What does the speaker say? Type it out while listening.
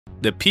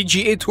The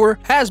PGA Tour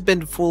has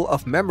been full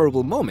of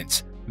memorable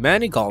moments.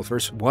 Many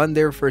golfers won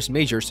their first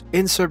majors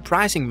in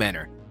surprising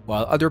manner,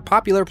 while other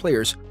popular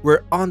players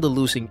were on the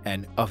losing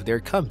end of their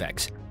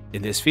comebacks.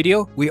 In this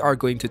video, we are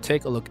going to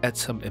take a look at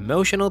some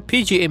emotional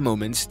PGA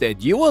moments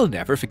that you will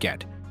never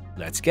forget.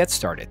 Let's get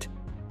started.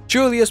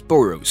 Julius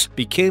Boros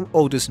became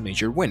oldest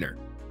major winner.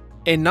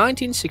 In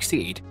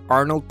 1968,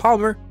 Arnold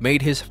Palmer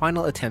made his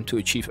final attempt to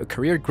achieve a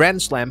career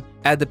Grand Slam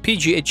at the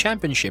PGA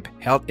Championship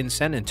held in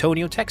San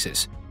Antonio,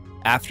 Texas.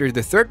 After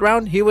the third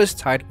round, he was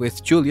tied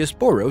with Julius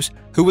Boros,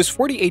 who was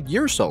 48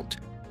 years old,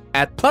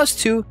 at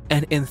 +2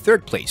 and in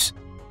third place.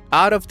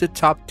 Out of the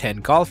top 10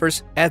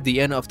 golfers at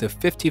the end of the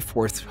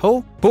 54th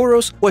hole,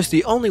 Boros was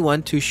the only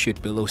one to shoot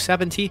below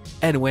 70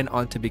 and went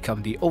on to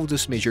become the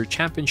oldest major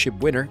championship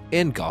winner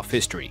in golf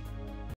history.